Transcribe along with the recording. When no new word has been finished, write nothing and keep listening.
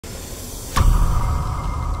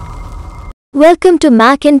Welcome to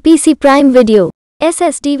Mac and PC Prime video.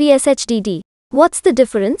 SSD vs HDD. What's the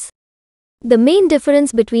difference? The main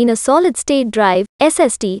difference between a solid-state drive,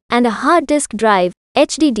 SSD, and a hard disk drive,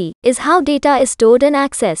 HDD, is how data is stored and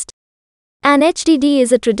accessed. An HDD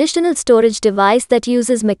is a traditional storage device that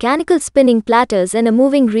uses mechanical spinning platters and a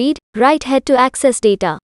moving read-write head to access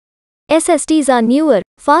data. SSDs are newer,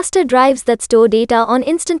 faster drives that store data on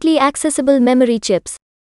instantly accessible memory chips.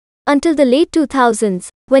 Until the late 2000s,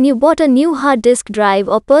 when you bought a new hard disk drive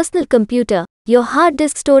or personal computer, your hard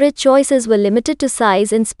disk storage choices were limited to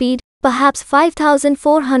size and speed, perhaps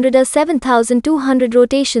 5,400 or 7,200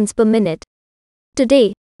 rotations per minute.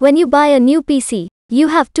 Today, when you buy a new PC, you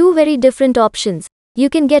have two very different options.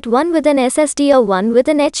 You can get one with an SSD or one with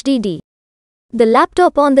an HDD. The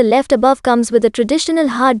laptop on the left above comes with a traditional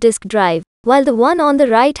hard disk drive, while the one on the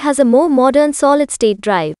right has a more modern solid-state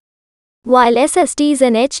drive. While SSDs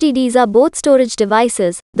and HDDs are both storage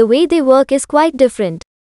devices, the way they work is quite different.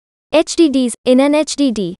 HDDs, in an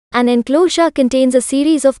HDD, an enclosure contains a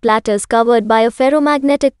series of platters covered by a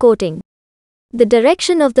ferromagnetic coating. The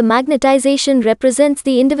direction of the magnetization represents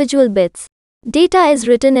the individual bits. Data is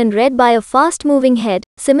written and read by a fast-moving head,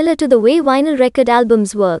 similar to the way vinyl record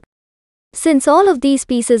albums work. Since all of these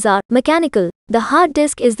pieces are mechanical, the hard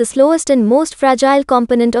disk is the slowest and most fragile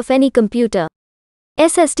component of any computer.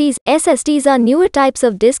 SSDs are newer types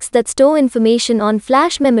of disks that store information on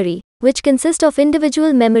flash memory, which consist of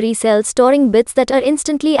individual memory cells storing bits that are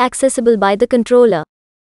instantly accessible by the controller.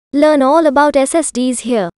 Learn all about SSDs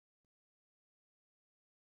here.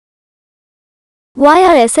 Why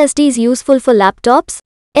are SSDs useful for laptops?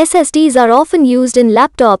 SSDs are often used in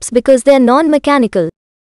laptops because they are non-mechanical.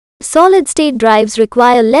 Solid-state drives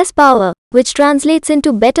require less power, which translates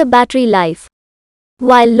into better battery life.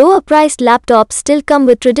 While lower-priced laptops still come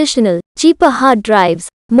with traditional, cheaper hard drives,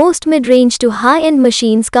 most mid-range to high-end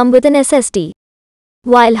machines come with an SSD.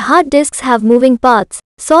 While hard disks have moving parts,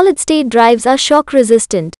 solid-state drives are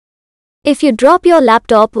shock-resistant. If you drop your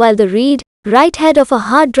laptop while the read-write head of a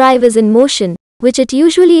hard drive is in motion, which it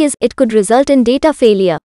usually is, it could result in data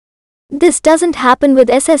failure. This doesn't happen with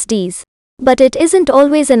SSDs. But it isn't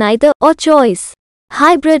always an either-or choice.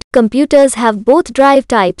 Hybrid computers have both drive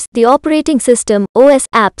types, the operating system, OS,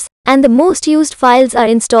 apps, and the most used files are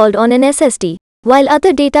installed on an SSD, while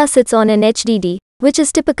other data sits on an HDD, which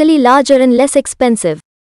is typically larger and less expensive.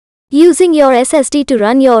 Using your SSD to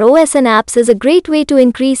run your OS and apps is a great way to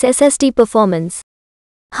increase SSD performance.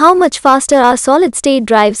 How much faster are solid-state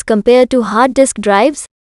drives compared to hard disk drives?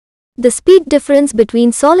 The speed difference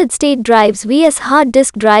between solid-state drives vs hard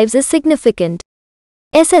disk drives is significant.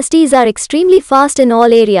 SSDs are extremely fast in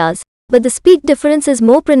all areas, but the speed difference is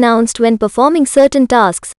more pronounced when performing certain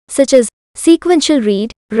tasks, such as sequential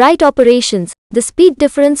read-write operations. The speed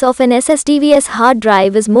difference of an SSD vs hard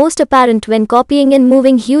drive is most apparent when copying and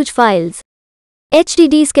moving huge files.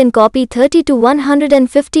 HDDs can copy 30 to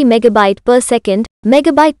 150 megabyte per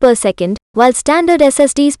second, while standard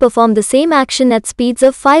SSDs perform the same action at speeds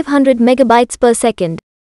of 500 megabytes per second.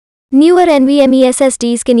 Newer NVMe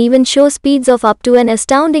SSDs can even show speeds of up to an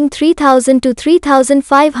astounding 3000 to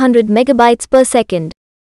 3500 megabytes per second.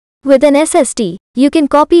 With an SSD, you can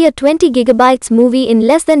copy a 20 gigabytes movie in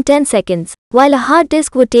less than 10 seconds, while a hard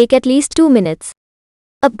disk would take at least 2 minutes.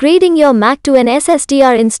 Upgrading your Mac to an SSD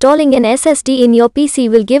or installing an SSD in your PC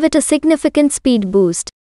will give it a significant speed boost.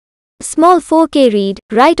 Small 4K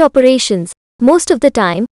read-write operations. Most of the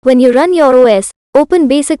time, when you run your OS, open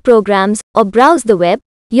basic programs, or browse the web,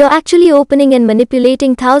 you're actually opening and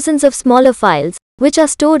manipulating thousands of smaller files, which are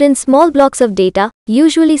stored in small blocks of data,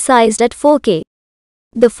 usually sized at 4K.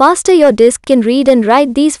 The faster your disk can read and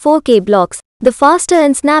write these 4K blocks, the faster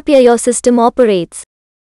and snappier your system operates.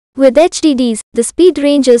 With HDDs, the speed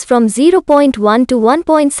ranges from 0.1 to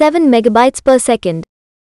 1.7 megabytes per second.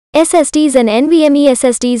 SSDs and NVMe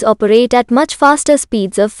SSDs operate at much faster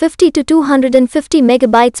speeds of 50 to 250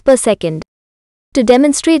 megabytes per second. To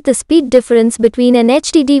demonstrate the speed difference between an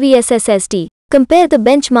HDD vs SSD, compare the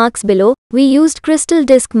benchmarks below. We used Crystal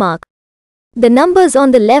Disk Mark. The numbers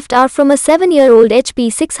on the left are from a 7-year-old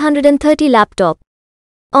HP 630 laptop.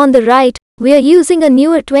 On the right, we are using a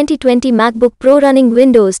newer 2020 MacBook Pro running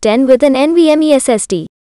Windows 10 with an NVMe SSD.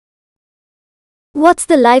 What's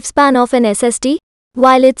the lifespan of an SSD?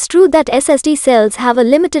 While it's true that SSD cells have a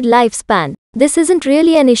limited lifespan, this isn't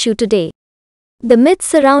really an issue today. The myths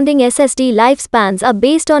surrounding SSD lifespans are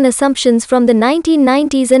based on assumptions from the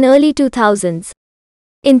 1990s and early 2000s.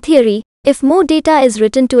 In theory, if more data is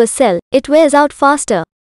written to a cell, it wears out faster.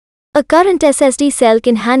 A current SSD cell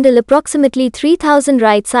can handle approximately 3000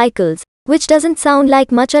 write cycles, which doesn't sound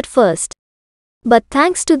like much at first. But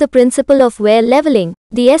thanks to the principle of wear leveling,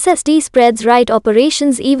 the SSD spreads write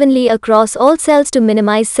operations evenly across all cells to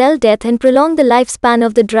minimize cell death and prolong the lifespan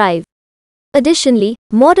of the drive. Additionally,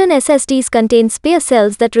 modern SSDs contain spare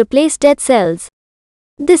cells that replace dead cells.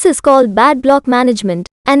 This is called bad block management,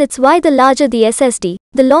 and it's why the larger the SSD,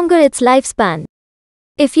 the longer its lifespan.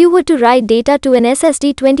 If you were to write data to an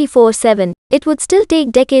SSD 24/7, it would still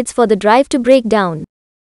take decades for the drive to break down.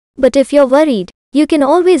 But if you're worried, you can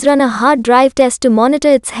always run a hard drive test to monitor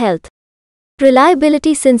its health.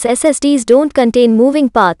 Reliability. Since SSDs don't contain moving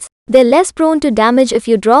parts, they're less prone to damage if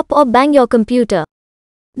you drop or bang your computer.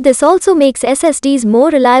 This also makes SSDs more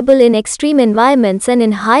reliable in extreme environments and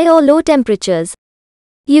in high or low temperatures.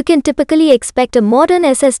 You can typically expect a modern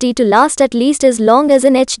SSD to last at least as long as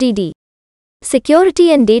an HDD.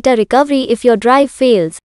 Security and data recovery. If your drive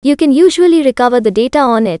fails, you can usually recover the data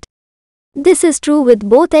on it. This is true with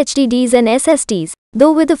both HDDs and SSDs,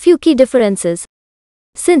 though with a few key differences.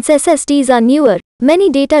 Since SSDs are newer, many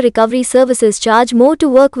data recovery services charge more to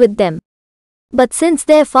work with them. But since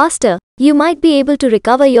they're faster, you might be able to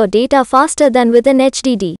recover your data faster than with an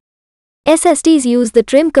HDD. SSDs use the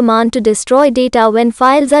trim command to destroy data when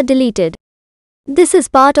files are deleted. This is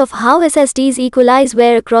part of how SSDs equalize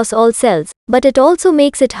wear across all cells, but it also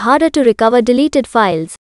makes it harder to recover deleted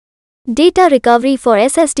files. Data recovery for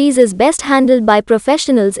SSDs is best handled by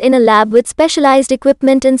professionals in a lab with specialized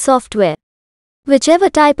equipment and software. Whichever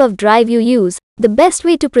type of drive you use, the best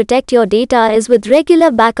way to protect your data is with regular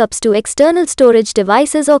backups to external storage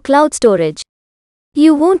devices or cloud storage.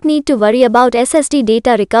 You won't need to worry about SSD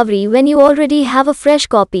data recovery when you already have a fresh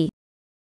copy.